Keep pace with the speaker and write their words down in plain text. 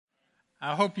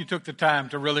I hope you took the time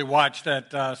to really watch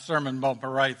that sermon bumper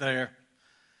right there,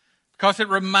 because it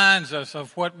reminds us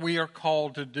of what we are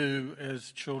called to do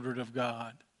as children of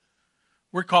God.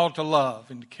 We're called to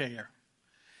love and to care.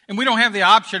 And we don't have the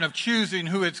option of choosing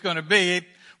who it's going to be.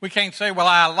 We can't say, well,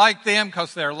 I like them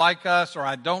because they're like us, or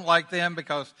I don't like them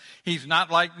because he's not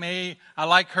like me. I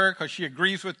like her because she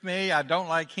agrees with me. I don't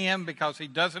like him because he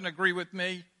doesn't agree with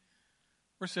me.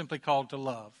 We're simply called to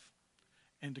love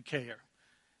and to care.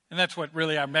 And that's what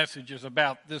really our message is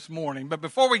about this morning. But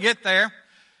before we get there,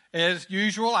 as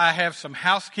usual, I have some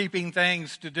housekeeping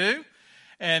things to do.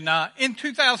 And in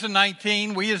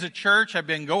 2019, we as a church have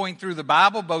been going through the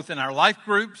Bible, both in our life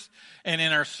groups and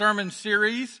in our sermon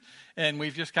series. And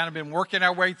we've just kind of been working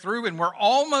our way through. And we're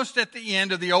almost at the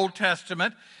end of the Old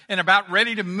Testament and about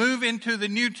ready to move into the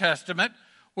New Testament,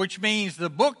 which means the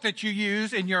book that you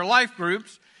use in your life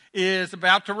groups is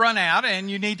about to run out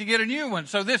and you need to get a new one.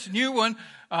 So this new one,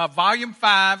 Volume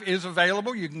 5, is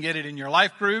available. You can get it in your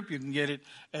life group. You can get it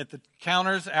at the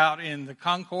counters out in the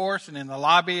concourse and in the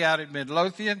lobby out at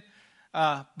Midlothian.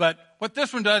 But what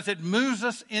this one does, it moves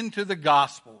us into the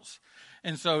Gospels.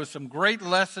 And so some great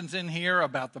lessons in here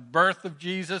about the birth of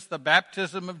Jesus, the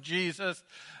baptism of Jesus,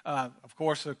 of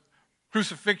course, the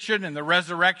crucifixion and the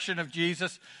resurrection of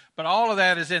Jesus. But all of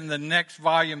that is in the next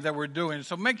volume that we're doing.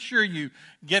 So make sure you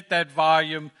get that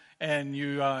volume and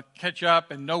you catch up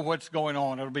and know what's going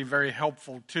on. It'll be very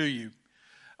helpful to you.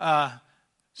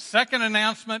 Second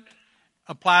announcement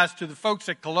applies to the folks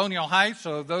at Colonial Heights.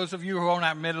 So those of you who are on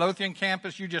our Midlothian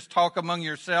campus, you just talk among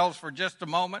yourselves for just a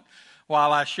moment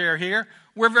while I share here.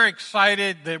 We're very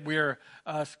excited that we're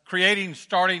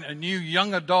starting a new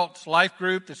young adults life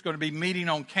group that's going to be meeting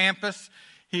on campus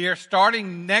here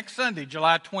starting next Sunday,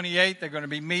 July 28th. They're going to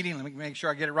be meeting, let me make sure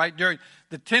I get it right, during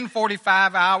the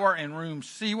 10:45 hour in room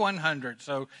C100.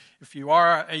 So if you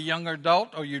are a young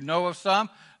adult or you know of some,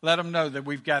 let them know that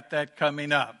we've got that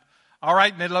coming up. All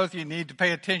right, Midlothian, you need to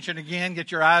pay attention again.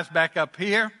 Get your eyes back up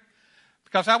here,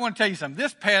 because I want to tell you something.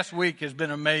 This past week has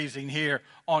been amazing here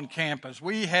on campus.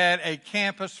 We had a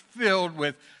campus filled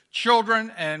with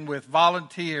children and with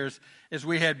volunteers as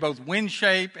we had both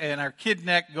WindShape and our Kid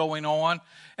Neck going on.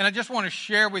 And I just want to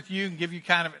share with you and give you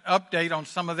kind of an update on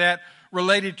some of that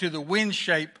related to the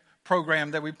WindShape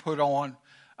program that we put on.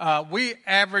 We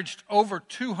averaged over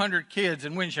 200 kids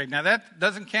in WindShape. Now, that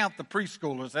doesn't count the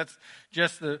preschoolers. That's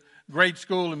just the grade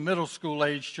school and middle school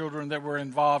age children that were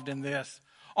involved in this.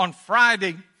 On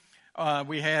Friday,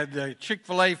 we had the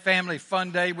Chick-fil-A Family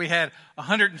Fun Day. We had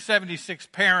 176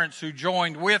 parents who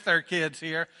joined with their kids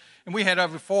here. And we had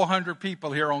over 400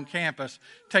 people here on campus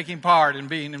taking part and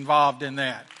being involved in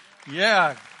that.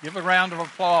 Yeah, give a round of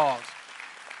applause.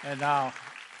 And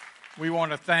we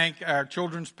want to thank our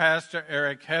children's pastor,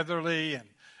 Eric Heatherly, and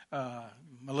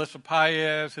Melissa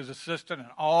Paez, his assistant, and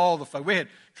all the folks. We had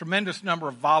a tremendous number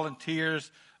of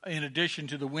volunteers in addition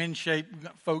to the WindShape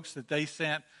folks that they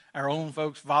sent. Our own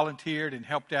folks volunteered and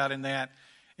helped out in that.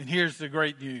 And here's the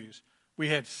great news. We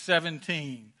had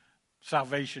 17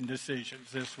 salvation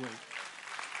decisions this week.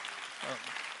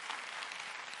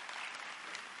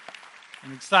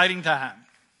 An exciting time.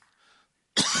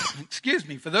 Excuse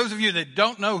me. For those of you that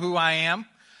don't know who I am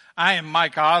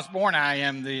Mike Osborne. I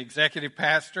am the executive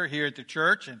pastor here at the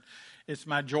church, and it's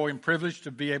my joy and privilege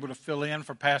to be able to fill in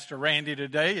for Pastor Randy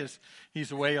today as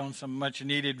he's away on some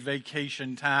much-needed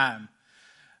vacation time.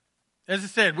 As I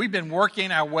said, we've been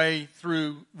working our way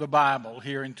through the Bible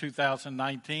here in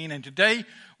 2019, and today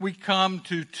we come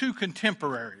to two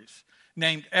contemporaries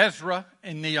named Ezra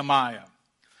and Nehemiah.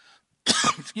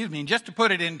 Excuse me, and just to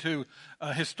put it into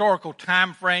a historical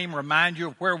time frame, remind you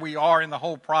of where we are in the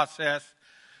whole process.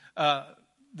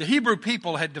 The Hebrew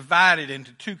people had divided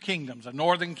into two kingdoms, a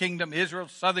northern kingdom, Israel,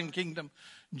 southern kingdom,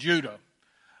 Judah.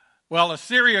 Well,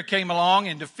 Assyria came along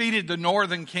and defeated the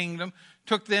northern kingdom,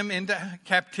 took them into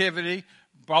captivity,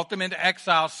 brought them into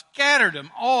exile, scattered them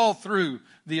all through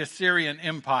the Assyrian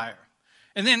Empire.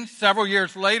 And then several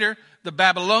years later, the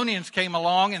Babylonians came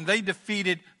along and they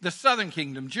defeated the southern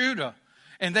kingdom, Judah.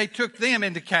 And they took them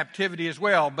into captivity as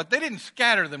well. But they didn't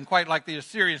scatter them quite like the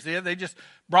Assyrians did. They just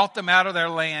brought them out of their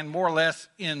land more or less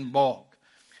in bulk.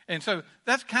 And so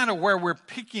that's kind of where we're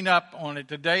picking up on it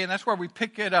today. And that's where we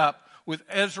pick it up with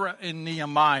Ezra and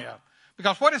Nehemiah.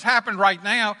 Because what has happened right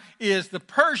now is the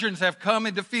Persians have come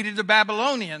and defeated the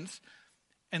Babylonians.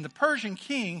 And the Persian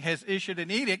king has issued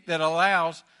an edict that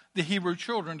allows the Hebrew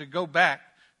children to go back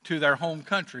to their home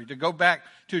country, to go back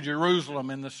to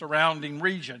Jerusalem and the surrounding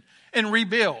region and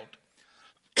rebuild.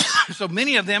 So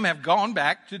many of them have gone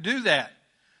back to do that.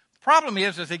 Problem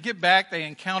is, as they get back, they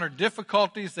encounter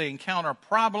difficulties, they encounter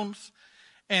problems,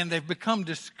 and they've become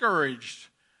discouraged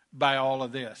by all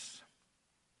of this.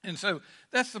 And so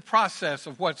that's the process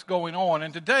of what's going on.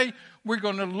 And today we're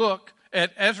going to look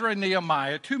at Ezra and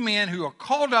Nehemiah, two men who are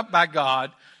called up by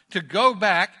God to go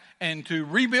back and to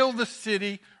rebuild the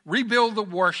city, rebuild the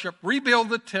worship, rebuild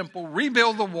the temple,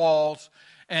 rebuild the walls,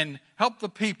 and help the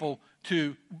people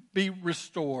to be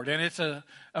restored. And it's a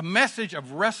message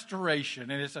of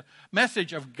restoration, and it's a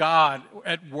message of God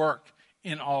at work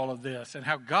in all of this, and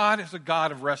how God is a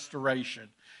God of restoration.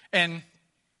 And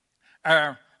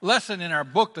our lesson in our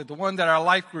booklet, the one that our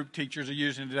life group teachers are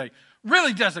using today,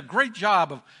 really does a great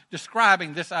job of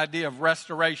describing this idea of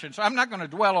restoration. So I'm not going to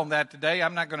dwell on that today.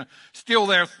 I'm not going to steal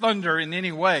their thunder in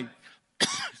any way.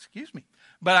 Excuse me.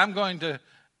 But I'm going to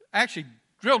actually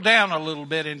drill down a little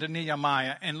bit into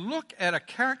Nehemiah and look at a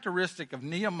characteristic of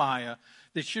Nehemiah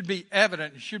that should be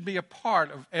evident and should be a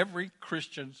part of every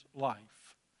Christian's life.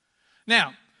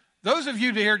 Now, those of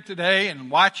you here today and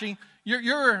watching,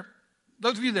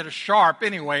 those of you that are sharp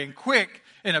anyway and quick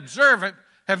and observant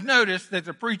have noticed that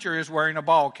the preacher is wearing a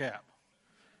ball cap.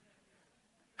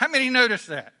 How many noticed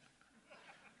that?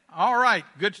 All right,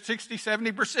 good 60,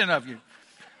 70% of you.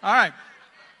 All right.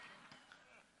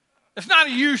 It's not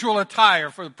a usual attire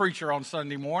for the preacher on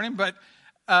Sunday morning, but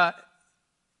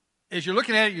as you're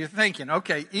looking at it, you're thinking,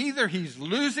 okay, either he's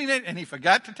losing it and he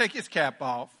forgot to take his cap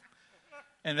off,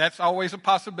 and that's always a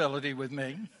possibility with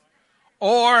me,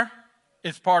 or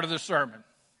it's part of the sermon.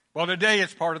 Well, today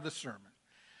it's part of the sermon.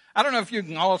 I don't know if you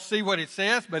can all see what it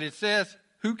says, but it says,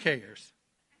 "Who cares?"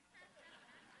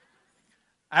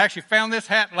 I actually found this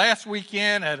hat last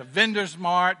weekend at a vendor's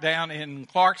mart down in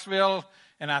Clarksville,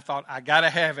 and I thought, I got to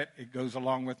have it. It goes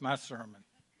along with my sermon.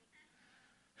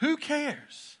 Who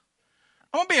cares?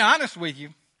 I'm going to be honest with you.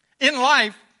 In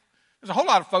life, there's a whole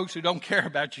lot of folks who don't care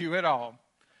about you at all.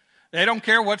 They don't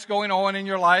care what's going on in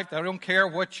your life. They don't care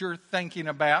what you're thinking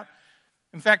about.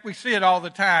 In fact, we see it all the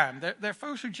time. There are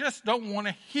folks who just don't want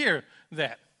to hear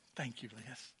that. Thank you,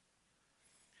 Liz.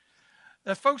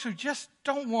 There are folks who just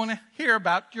don't want to hear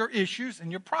about your issues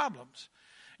and your problems.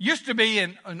 Used to be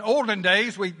in olden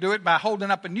days, we'd do it by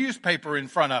holding up a newspaper in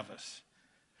front of us.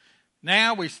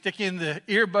 Now we stick in the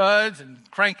earbuds and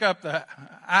crank up the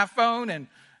iPhone, and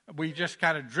we just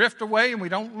kind of drift away, and we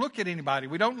don't look at anybody.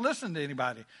 We don't listen to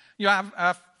anybody. You know,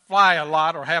 I fly a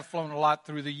lot, or have flown a lot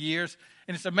through the years,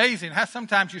 and it's amazing how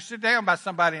sometimes you sit down by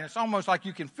somebody and it's almost like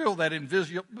you can feel that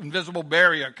invisible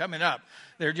barrier coming up.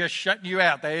 They're just shutting you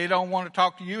out. They don't want to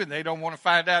talk to you, and they don't want to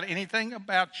find out anything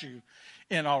about you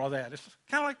in all of that. It's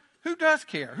kind of like, who does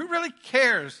care? Who really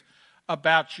cares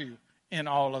about you in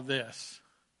all of this?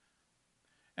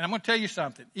 And I'm going to tell you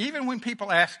something. Even when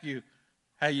people ask you,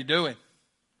 how you doing?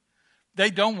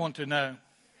 They don't want to know.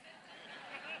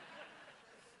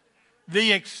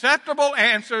 The acceptable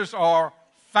answers are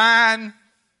fine,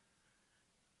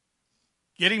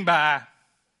 getting by,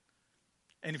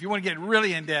 and if you want to get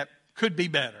really in depth, could be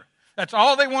better. That's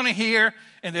all they want to hear,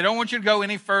 and they don't want you to go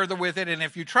any further with it. And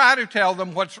if you try to tell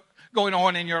them what's going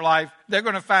on in your life, they're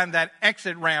going to find that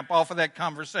exit ramp off of that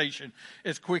conversation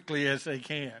as quickly as they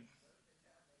can.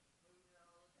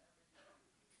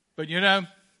 But you know,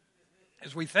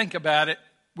 as we think about it,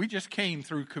 we just came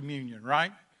through communion,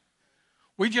 right?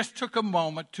 We just took a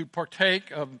moment to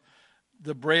partake of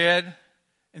the bread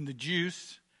and the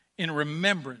juice in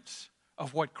remembrance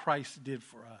of what Christ did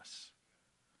for us.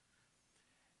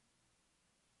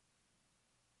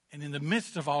 And in the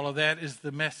midst of all of that is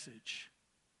the message.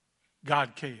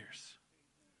 God cares.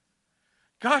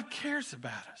 God cares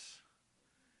about us.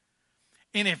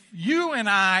 And if you and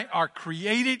I are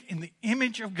created in the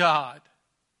image of God,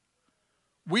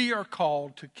 we are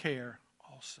called to care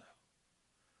also.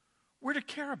 We're to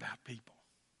care about people.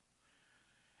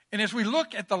 And as we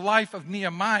look at the life of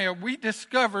Nehemiah, we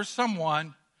discover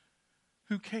someone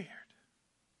who cared.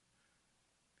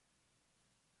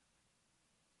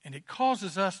 And it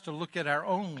causes us to look at our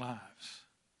own lives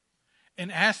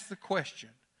and ask the question,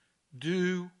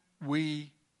 do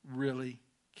we really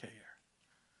care?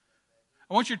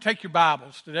 I want you to take your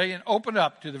Bibles today and open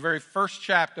up to the very first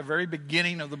chapter, very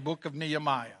beginning of the book of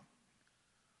Nehemiah.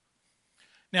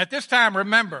 Now at this time,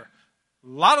 remember, a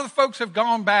lot of the folks have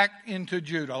gone back into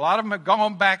Judah. A lot of them have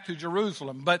gone back to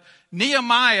Jerusalem. But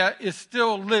Nehemiah is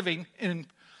still living in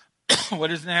what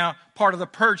is now part of the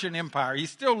Persian Empire. He's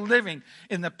still living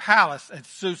in the palace at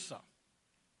Susa.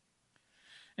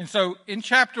 And so in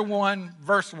chapter 1,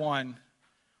 verse 1,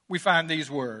 we find these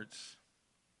words.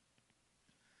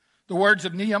 The words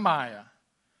of Nehemiah,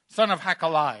 son of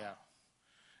Hakaliah,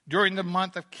 during the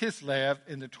month of Kislev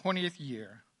in the 20th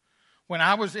year, when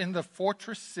I was in the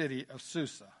fortress city of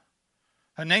Susa,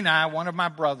 Hanani, one of my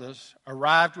brothers,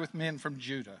 arrived with men from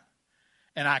Judah.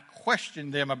 and I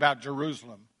questioned them about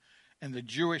Jerusalem and the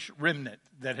Jewish remnant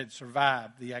that had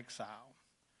survived the exile.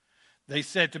 They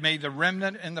said to me, the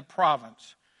remnant in the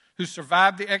province who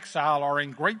survived the exile are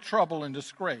in great trouble and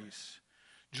disgrace.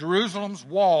 Jerusalem's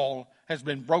wall has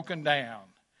been broken down,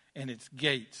 and its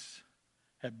gates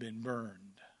have been burned.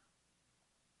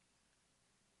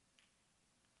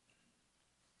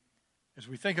 As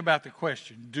we think about the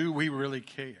question, do we really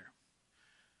care?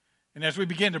 And as we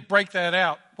begin to break that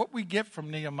out, what we get from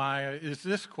Nehemiah is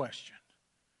this question.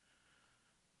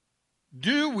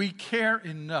 Do we care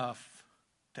enough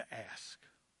to ask?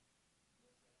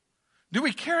 Do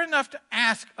we care enough to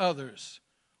ask others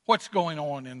what's going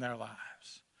on in their lives?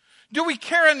 Do we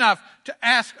care enough to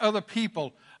ask other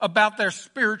people about their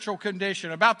spiritual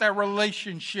condition, about their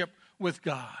relationship with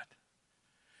God?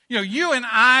 You know, you and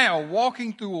I are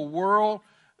walking through a world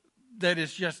that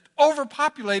is just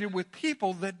overpopulated with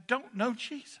people that don't know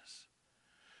Jesus.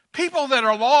 People that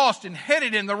are lost and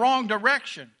headed in the wrong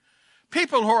direction.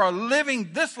 People who are living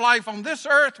this life on this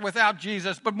earth without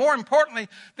Jesus, but more importantly,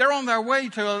 they're on their way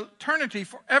to eternity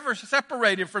forever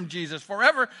separated from Jesus,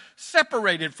 forever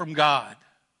separated from God.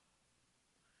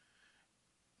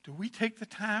 Do we take the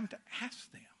time to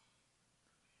ask them?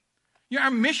 You know,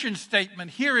 our mission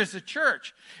statement here as a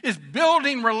church is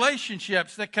building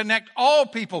relationships that connect all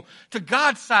people to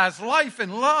God-sized life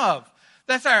and love.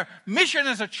 That's our mission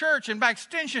as a church, and by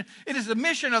extension, it is the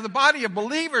mission of the body of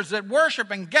believers that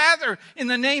worship and gather in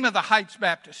the name of the Heights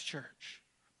Baptist Church.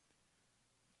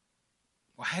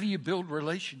 Well, how do you build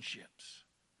relationships?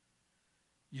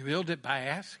 You build it by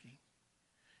asking.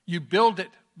 You build it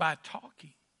by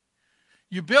talking.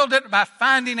 You build it by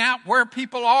finding out where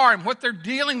people are and what they're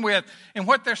dealing with and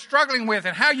what they're struggling with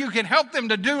and how you can help them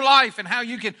to do life and how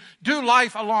you can do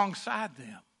life alongside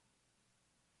them.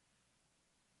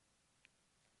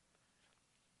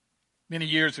 Many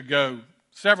years ago,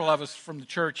 several of us from the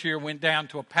church here went down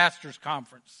to a pastor's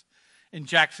conference in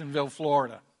Jacksonville,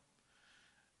 Florida.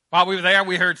 While we were there,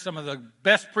 we heard some of the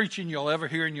best preaching you'll ever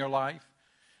hear in your life.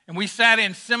 And we sat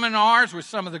in seminars with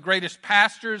some of the greatest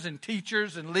pastors and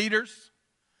teachers and leaders.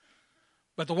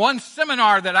 But the one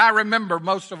seminar that I remember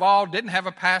most of all didn't have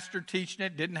a pastor teaching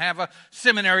it, didn't have a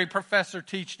seminary professor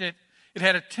teaching it. It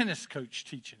had a tennis coach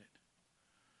teaching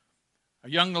it.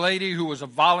 A young lady who was a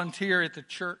volunteer at the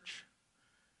church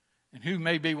and who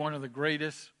may be one of the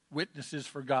greatest witnesses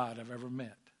for God I've ever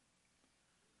met.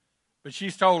 But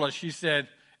she's told us, she said,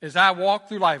 as I walk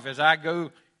through life, as I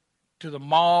go to the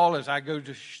mall, as I go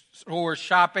to stores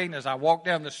shopping, as I walk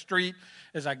down the street,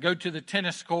 as I go to the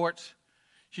tennis courts,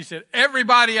 she said,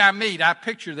 everybody I meet, I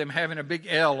picture them having a big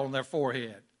L on their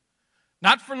forehead.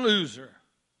 Not for loser,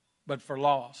 but for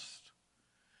lost.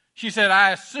 She said,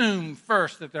 I assume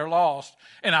first that they're lost,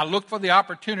 and I look for the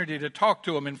opportunity to talk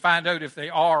to them and find out if they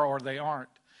are or they aren't.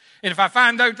 And if I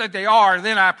find out that they are,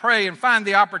 then I pray and find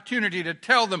the opportunity to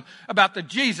tell them about the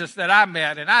Jesus that I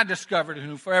met and I discovered and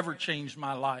who forever changed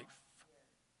my life.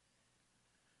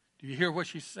 Do you hear what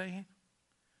she's saying?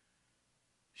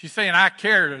 She's saying, I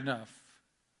cared enough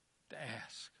to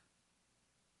ask.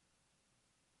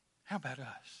 How about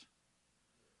us?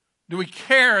 Do we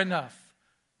care enough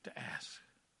to ask?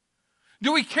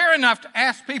 Do we care enough to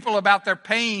ask people about their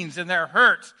pains and their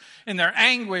hurts and their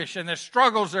anguish and their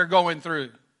struggles they're going through?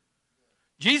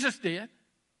 Jesus did.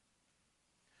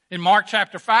 In Mark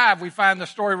chapter 5, we find the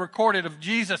story recorded of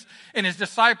Jesus and his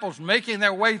disciples making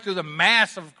their way through the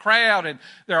massive crowd, and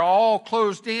they're all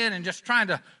closed in and just trying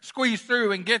to squeeze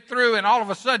through and get through, and all of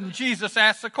a sudden Jesus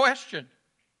asks a question.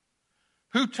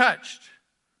 Who touched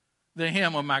the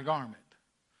hem of my garment?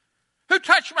 Who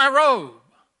touched my robe?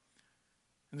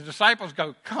 And the disciples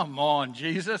go, come on,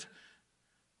 Jesus.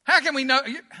 How can we know?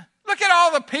 Look at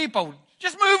all the people.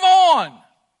 Just move on.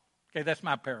 Okay, that's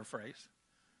my paraphrase.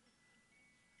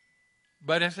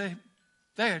 But as they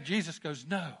there, Jesus goes,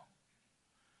 no.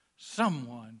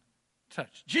 Someone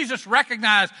touched. Jesus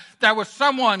recognized there was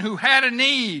someone who had a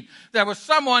need. There was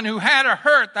someone who had a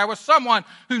hurt. There was someone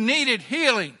who needed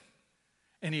healing.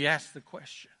 And he asked the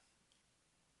question.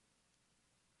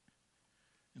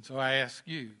 And so I ask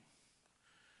you,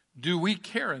 do we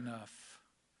care enough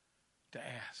to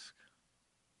ask?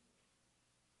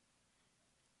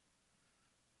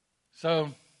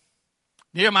 So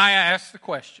Nehemiah asked the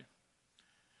question.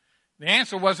 The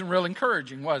answer wasn't real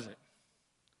encouraging, was it?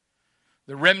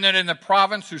 The remnant in the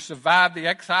province who survived the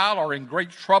exile are in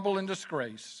great trouble and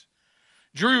disgrace.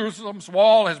 Jerusalem's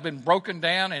wall has been broken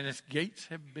down and its gates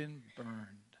have been burned.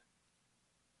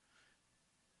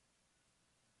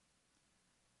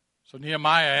 So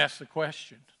Nehemiah asked the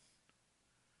question,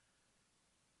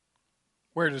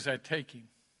 where does that take him?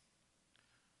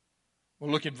 Well,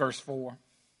 look at verse 4.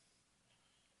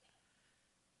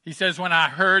 He says, when I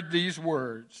heard these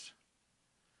words,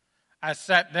 I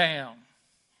sat down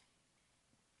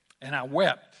and I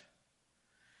wept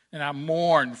and I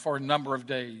mourned for a number of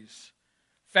days,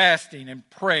 fasting and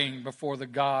praying before the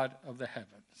God of the heavens.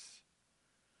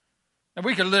 Now,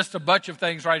 we could list a bunch of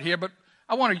things right here, but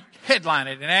I want to headline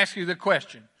it and ask you the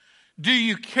question. Do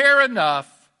you care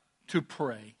enough to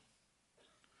pray?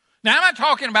 Now, I'm not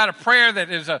talking about a prayer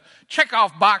that is a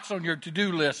checkoff box on your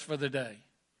to-do list for the day.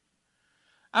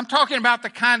 I'm talking about the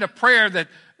kind of prayer that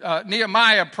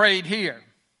Nehemiah prayed here.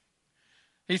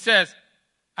 He says,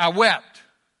 I wept,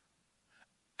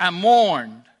 I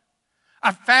mourned,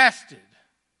 I fasted,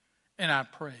 and I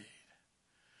prayed.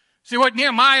 See, what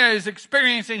Nehemiah is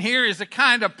experiencing here is the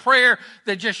kind of prayer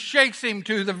that just shakes him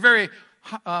to the very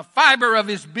fiber of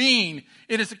his being.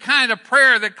 It is the kind of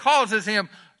prayer that causes him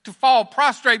to fall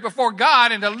prostrate before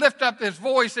God and to lift up his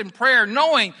voice in prayer,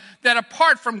 knowing that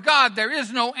apart from God, there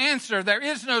is no answer, there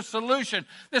is no solution.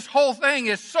 This whole thing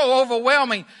is so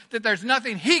overwhelming that there's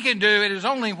nothing he can do. It is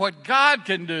only what God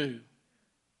can do.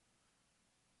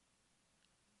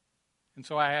 And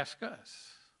so I ask us,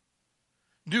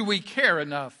 do we care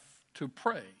enough to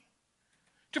pray?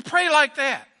 To pray like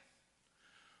that?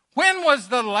 When was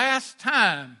the last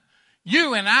time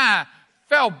you and I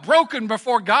fell broken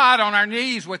before God on our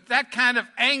knees with that kind of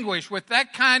anguish, with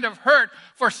that kind of hurt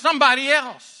for somebody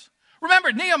else?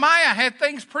 Remember, Nehemiah had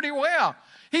things pretty well.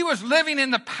 He was living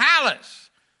in the palace.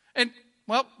 And,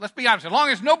 well, let's be honest, as long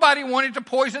as nobody wanted to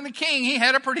poison the king, he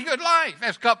had a pretty good life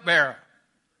as cupbearer.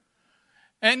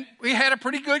 And we had a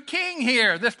pretty good king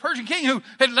here, this Persian king who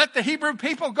had let the Hebrew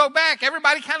people go back.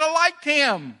 Everybody kind of liked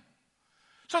him.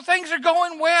 So things are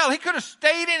going well. He could have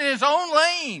stayed in his own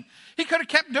lane. He could have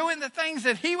kept doing the things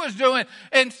that he was doing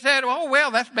and said, oh,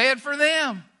 well, that's bad for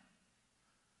them.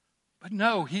 But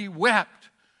no, he wept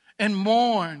and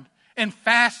mourned and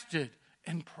fasted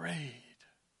and prayed.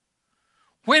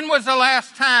 When was the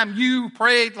last time you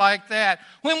prayed like that?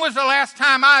 When was the last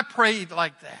time I prayed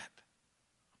like that?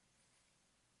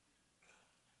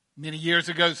 Many years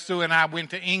ago, Sue and I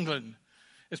went to England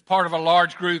as part of a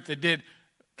large group that did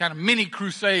kind of mini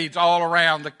crusades all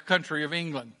around the country of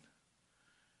England.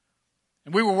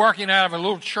 And we were working out of a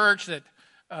little church that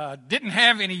didn't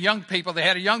have any young people. They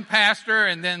had a young pastor,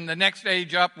 and then the next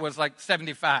age up was like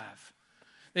 75.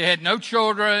 They had no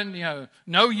children,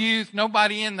 no youth,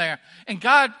 nobody in there. And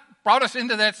God brought us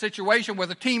into that situation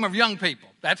with a team of young people.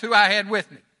 That's who I had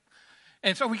with me.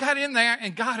 And so we got in there,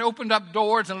 and God opened up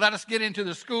doors and let us get into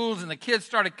the schools, and the kids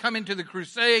started coming to the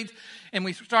crusades, and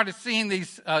we started seeing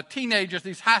these teenagers,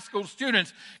 these high school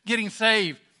students getting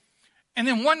saved. And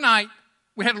then one night,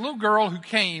 we had a little girl who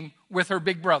came with her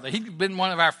big brother. He'd been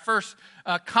one of our first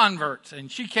converts,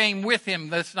 and she came with him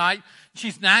this night.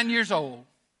 She's 9 years old.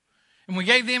 And we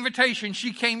gave the invitation,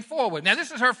 she came forward. Now,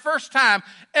 this is her first time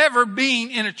ever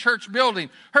being in a church building,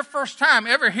 her first time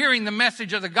ever hearing the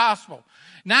message of the gospel.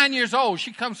 9 years old,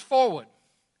 she comes forward.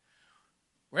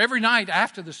 Where every night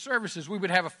after the services, we would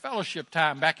have a fellowship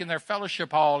time back in their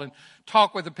fellowship hall and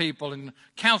talk with the people and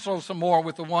counsel some more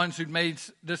with the ones who'd made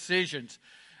decisions.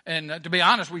 And to be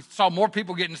honest, we saw more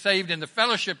people getting saved in the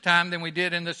fellowship time than we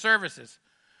did in the services.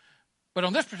 But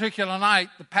on this particular night,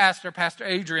 the pastor, Pastor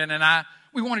Adrian, and I,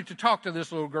 we wanted to talk to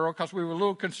this little girl because we were a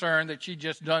little concerned that she'd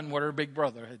just done what her big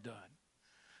brother had done.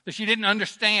 That she didn't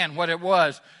understand what it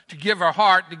was to give her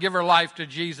heart, to give her life to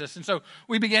Jesus. And so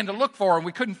we began to look for her, and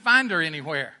we couldn't find her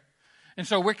anywhere. And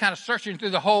so we're kind of searching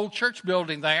through the whole church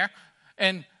building there,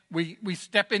 and we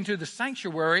step into the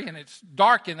sanctuary, and it's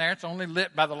dark in there. It's only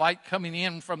lit by the light coming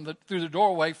in through the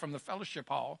doorway from the fellowship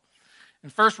hall.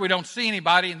 And first we don't see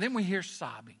anybody, and then we hear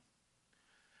sobbing.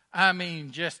 I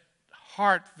mean, just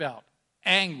heartfelt,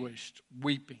 anguished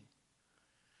weeping.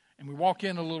 And we walk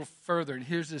in a little further, and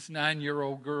here's this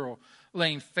 9-year-old girl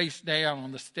laying face down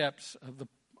on the steps of the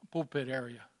pulpit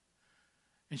area.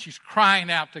 And she's crying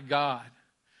out to God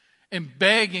and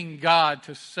begging God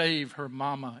to save her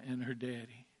mama and her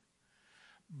daddy.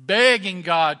 Begging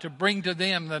God to bring to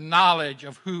them the knowledge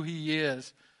of who He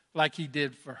is like He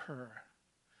did for her.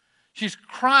 She's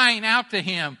crying out to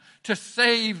Him to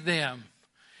save them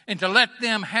and to let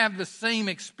them have the same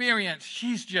experience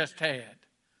she's just had.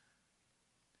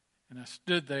 And I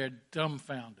stood there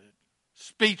dumbfounded,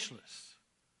 speechless.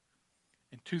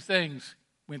 And two things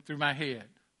went through my head.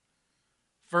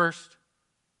 First,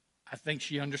 I think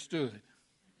she understood.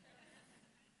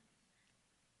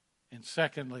 And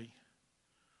secondly,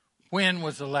 when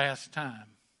was the last time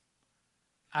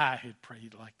I had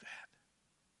prayed like that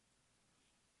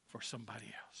for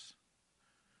somebody else,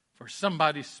 for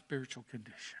somebody's spiritual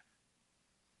condition?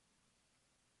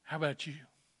 How about you?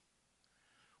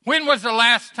 When was the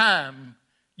last time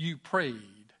you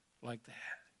prayed like that?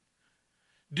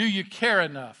 Do you care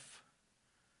enough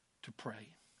to pray?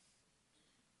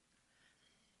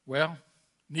 Well,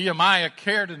 Nehemiah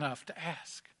cared enough to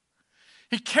ask.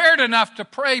 He cared enough to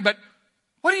pray, but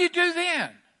what do you do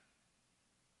then?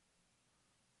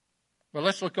 Well,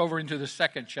 let's look over into the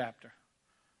second chapter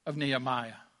of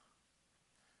Nehemiah.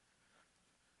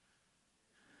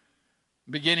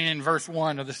 Beginning in verse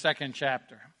 1 of the second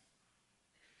chapter.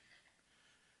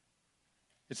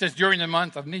 It says, during the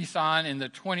month of Nisan, in the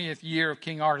 20th year of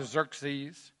King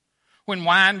Artaxerxes, when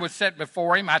wine was set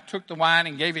before him, I took the wine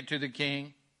and gave it to the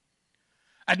king.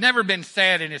 I'd never been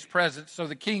sad in his presence, so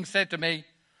the king said to me,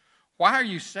 why are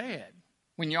you sad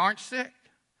when you aren't sick?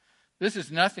 This is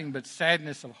nothing but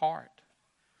sadness of heart.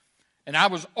 And I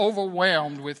was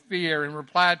overwhelmed with fear and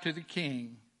replied to the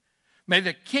king, may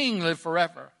the king live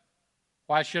forever.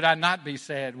 Why should I not be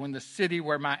sad when the city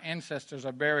where my ancestors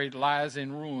are buried lies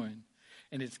in ruin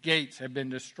and its gates have been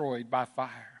destroyed by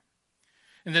fire?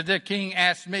 And then the king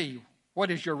asked me,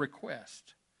 what is your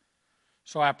request?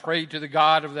 So I prayed to the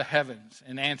God of the heavens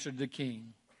and answered the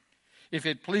king, if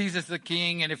it pleases the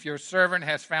king and if your servant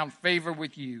has found favor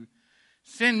with you,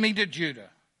 send me to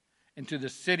Judah and to the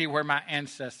city where my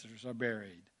ancestors are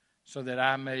buried, so that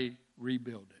I may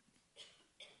rebuild it.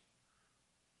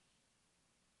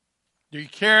 Do you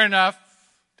care enough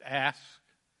to ask?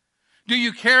 Do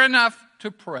you care enough to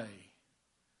pray?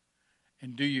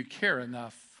 And do you care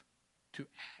enough to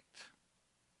act?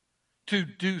 To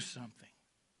do something?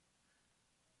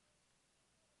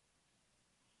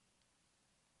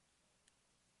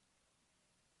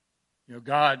 You know,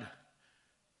 God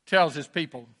tells his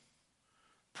people,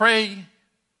 pray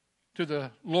to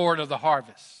the Lord of the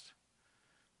harvest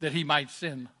that he might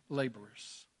send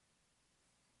laborers.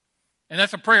 And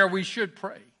that's a prayer we should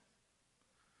pray.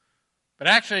 But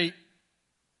actually,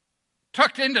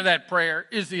 tucked into that prayer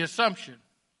is the assumption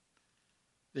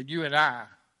that you and I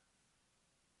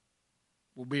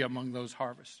will be among those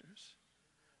harvesters,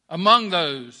 among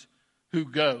those who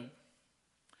go.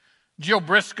 Jill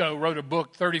Briscoe wrote a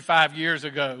book 35 years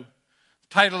ago. The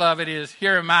title of it is,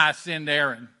 Here Am I, Send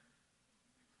Aaron.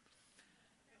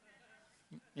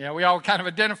 Yeah, we all kind of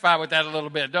identify with that a little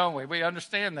bit, don't we? We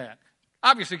understand that.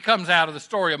 Obviously comes out of the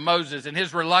story of Moses and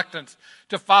his reluctance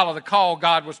to follow the call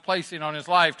God was placing on his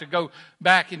life to go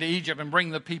back into Egypt and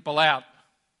bring the people out.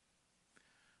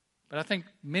 But I think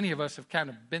many of us have kind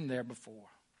of been there before.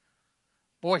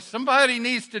 Boy, somebody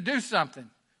needs to do something.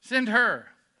 Send her.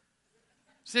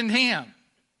 Send him.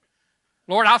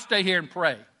 Lord, I'll stay here and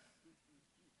pray.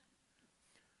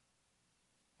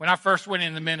 When I first went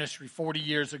in the ministry 40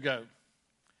 years ago,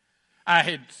 I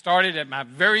had started at my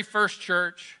very first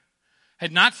church.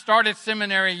 Had not started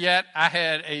seminary yet. I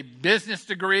had a business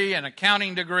degree, an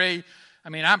accounting degree. I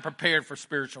mean, I'm prepared for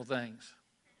spiritual things.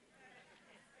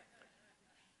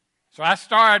 So I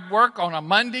started work on a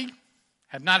Monday.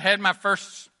 Have not had my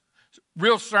first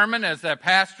real sermon as a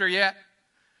pastor yet.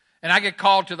 And I get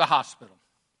called to the hospital.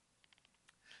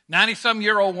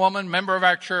 90-some-year-old woman, member of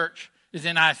our church, is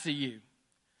in ICU.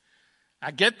 I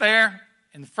get there,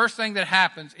 and the first thing that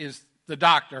happens is the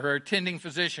doctor, her attending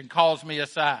physician, calls me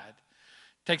aside.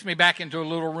 Takes me back into a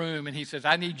little room, and he says,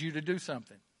 I need you to do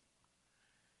something.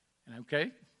 And okay,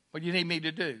 what do you need me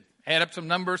to do? Add up some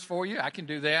numbers for you? I can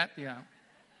do that, you know.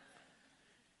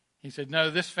 He said, no,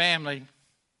 this family,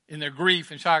 in their grief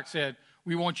and shock, said,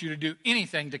 we want you to do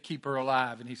anything to keep her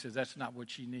alive. And he says, that's not what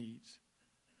she needs.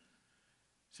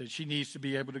 He said, she needs to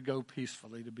be able to go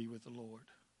peacefully to be with the Lord.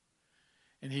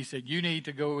 And he said, you need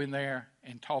to go in there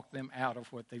and talk them out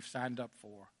of what they've signed up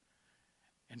for.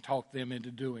 And talk them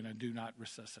into doing a do not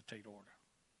resuscitate order.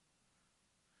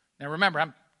 Now remember,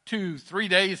 I'm 2-3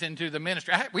 days into the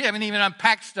ministry. We haven't even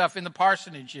unpacked stuff in the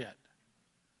parsonage yet.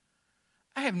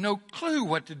 I have no clue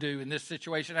what to do in this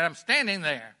situation. And I'm standing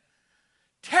there,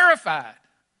 terrified.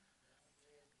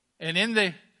 And in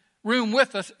the room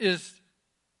with us is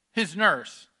his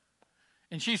nurse.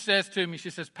 And she says to me, she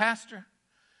says, Pastor,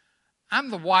 I'm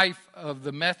the wife of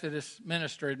the Methodist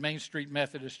minister at Main Street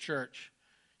Methodist Church.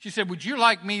 She said, would you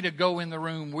like me to go in the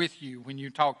room with you when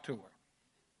you talk to her?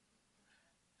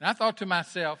 And I thought to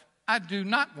myself, I do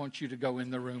not want you to go in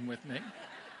the room with me.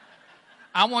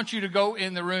 I want you to go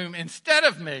in the room instead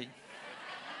of me.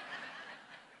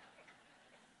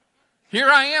 Here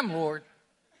I am, Lord.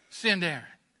 Send Aaron.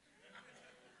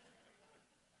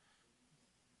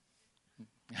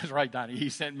 That's right, Donnie.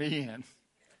 He sent me in.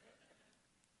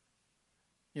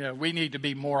 You know, we need to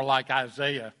be more like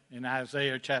Isaiah. In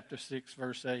Isaiah chapter 6,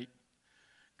 verse 8,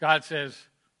 God says,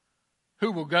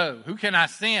 who will go? Who can I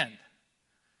send?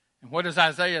 And what does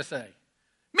Isaiah say?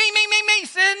 Me,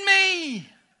 send me.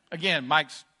 Again,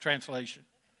 Mike's translation.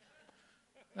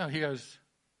 No, he goes,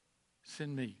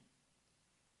 send me.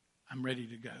 I'm ready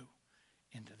to go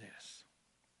into this.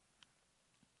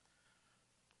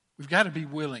 We've got to be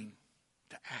willing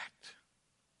to act.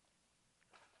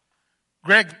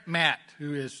 Greg Matt,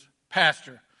 who is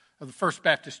pastor of the First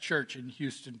Baptist Church in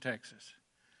Houston, Texas,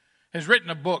 has written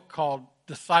a book called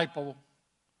Disciple.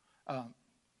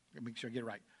 Make sure I get it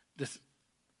right.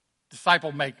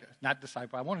 Disciple Makers, not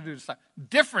disciple. I want to do disciple.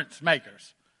 Difference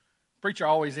makers. Preacher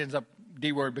always ends up,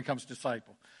 D word becomes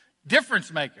disciple.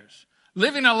 Difference makers.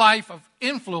 Living a life of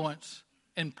influence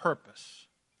and purpose.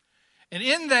 And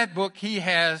in that book, he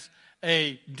has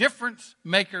a difference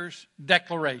maker's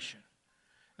declaration.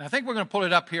 And I think we're going to pull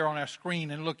it up here on our screen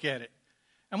and look at it.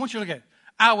 I want you to look at it.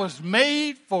 I was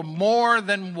made for more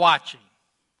than watching.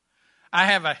 I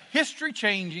have a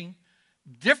history-changing,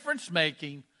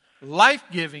 difference-making,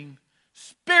 life-giving,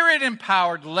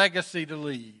 spirit-empowered legacy to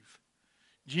leave.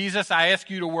 Jesus, I ask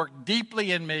you to work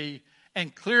deeply in me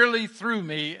and clearly through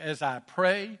me as I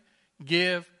pray,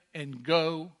 give, and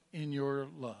go in your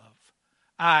love.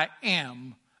 I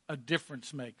am a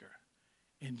difference maker.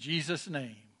 In Jesus'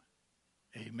 name,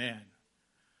 amen.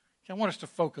 I want us to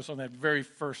focus on that very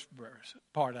first verse,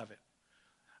 part of it.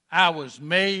 I was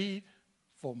made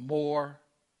for more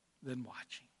than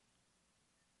watching.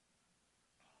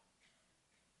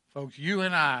 Folks, you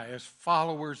and I, as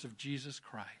followers of Jesus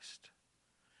Christ,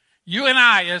 you and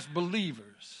I, as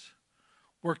believers,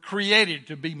 were created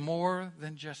to be more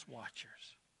than just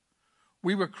watchers.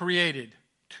 We were created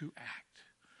to act.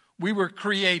 We were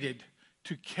created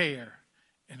to care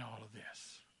in all of this.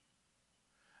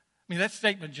 I mean, that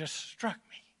statement just struck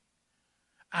me.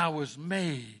 I was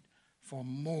made for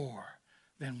more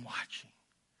than watching.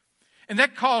 And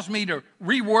that caused me to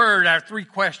reword our 3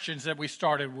 questions that we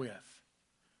started with.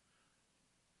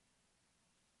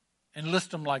 And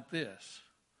list them like this.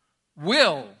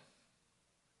 Will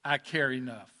I care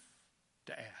enough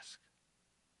to ask?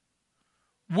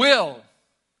 Will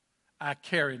I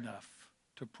care enough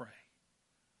to pray?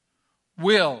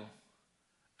 Will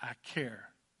I care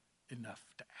enough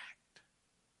to act?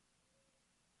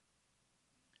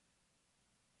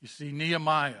 You see,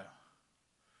 Nehemiah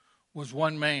was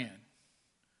one man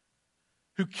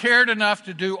who cared enough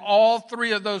to do all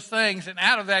 3 of those things. And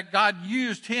out of that, God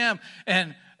used him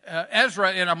and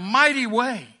Ezra in a mighty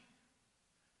way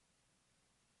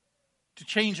to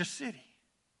change a city,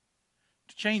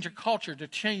 to change a culture, to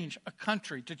change a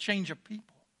country, to change a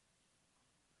people.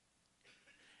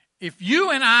 If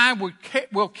you and I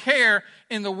will care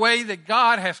in the way that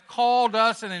God has called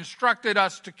us and instructed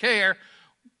us to care,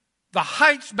 the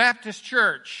Heights Baptist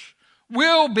Church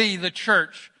will be the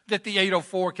church that the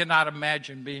 804 cannot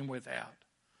imagine being without.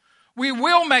 We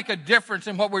will make a difference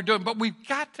in what we're doing, but we've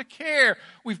got to care.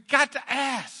 We've got to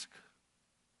ask.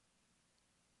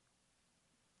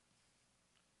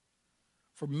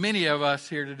 For many of us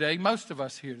here today, most of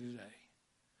us here today,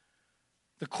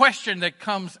 the question that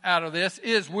comes out of this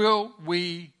is, will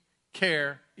we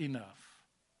care enough?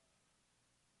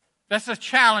 That's a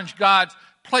challenge God's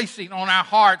placing on our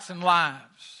hearts and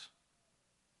lives.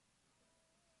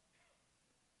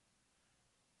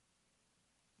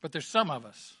 But there's some of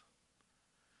us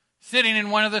sitting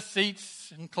in one of the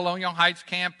seats in Colonial Heights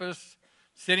campus,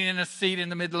 sitting in a seat in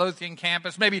the Midlothian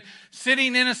campus, maybe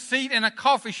sitting in a seat in a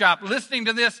coffee shop, listening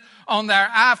to this on their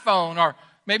iPhone, or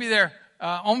maybe they're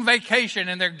on vacation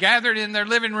and they're gathered in their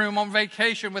living room on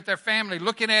vacation with their family,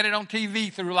 looking at it on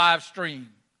TV through live stream.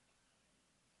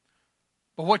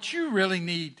 But what you really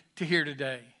need to hear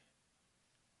today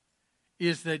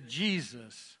is that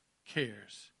Jesus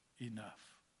cares enough.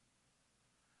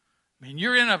 I mean,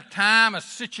 you're in a time, a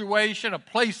situation, a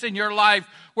place in your life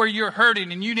where you're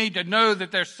hurting and you need to know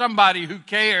that there's somebody who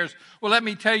cares. Well, let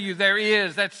me tell you, there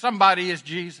is. That somebody is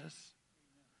Jesus.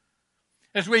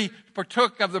 As we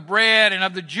partook of the bread and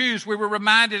of the juice, we were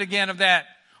reminded again of that.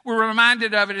 We were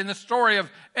reminded of it in the story of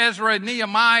Ezra and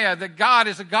Nehemiah, that God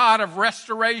is a God of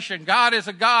restoration. God is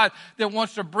a God that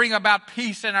wants to bring about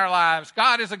peace in our lives.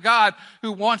 God is a God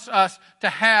who wants us to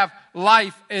have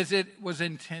life as it was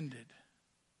intended.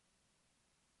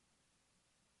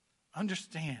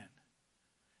 Understand,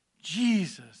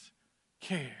 Jesus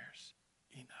cares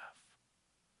enough.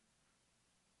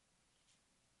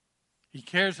 He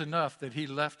cares enough that he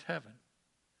left heaven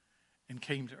and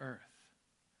came to earth.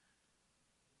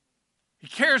 He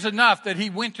cares enough that he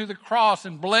went to the cross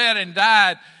and bled and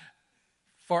died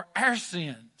for our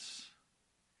sins.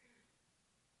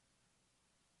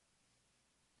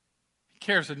 He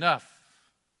cares enough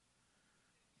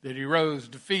that he rose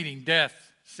defeating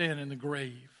death, sin, and the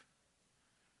grave.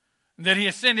 that he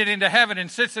ascended into heaven and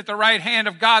sits at the right hand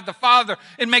of God the Father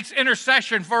and makes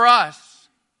intercession for us.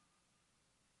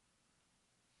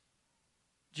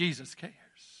 Jesus cares.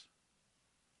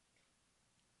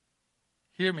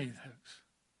 Hear me, folks.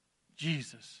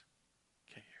 Jesus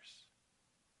cares.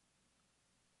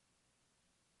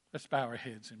 Let's bow our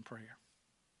heads in prayer.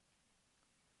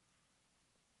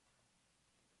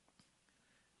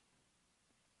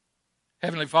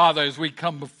 Heavenly Father, as we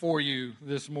come before you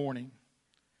this morning,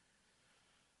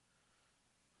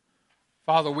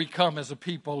 Father, we come as a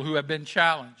people who have been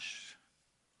challenged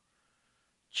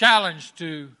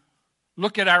to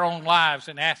look at our own lives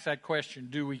and ask that question,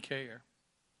 do we care?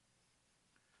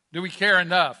 Do we care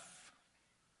enough?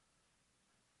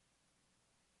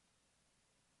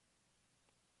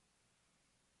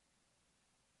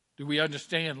 Do we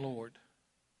understand, Lord,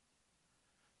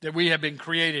 that we have been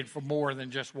created for more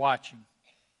than just watching?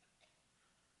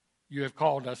 You have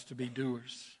called us to be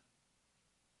doers.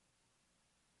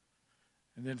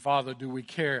 And then, Father, do we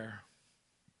care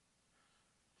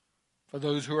for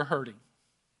those who are hurting,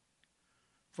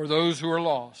 for those who are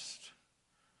lost,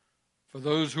 for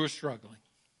those who are struggling?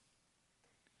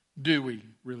 Do we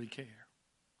really care?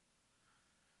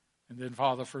 And then,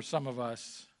 Father, for some of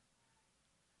us,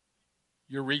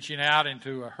 you're reaching out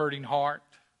into a hurting heart,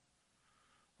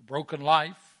 a broken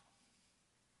life,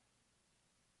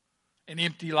 an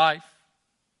empty life,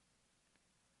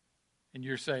 and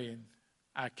you're saying,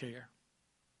 I care.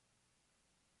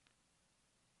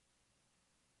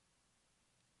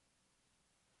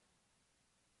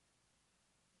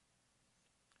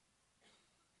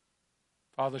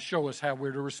 Father, show us how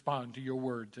we're to respond to your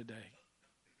word today.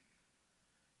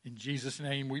 In Jesus'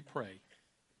 name we pray.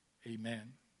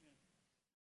 Amen.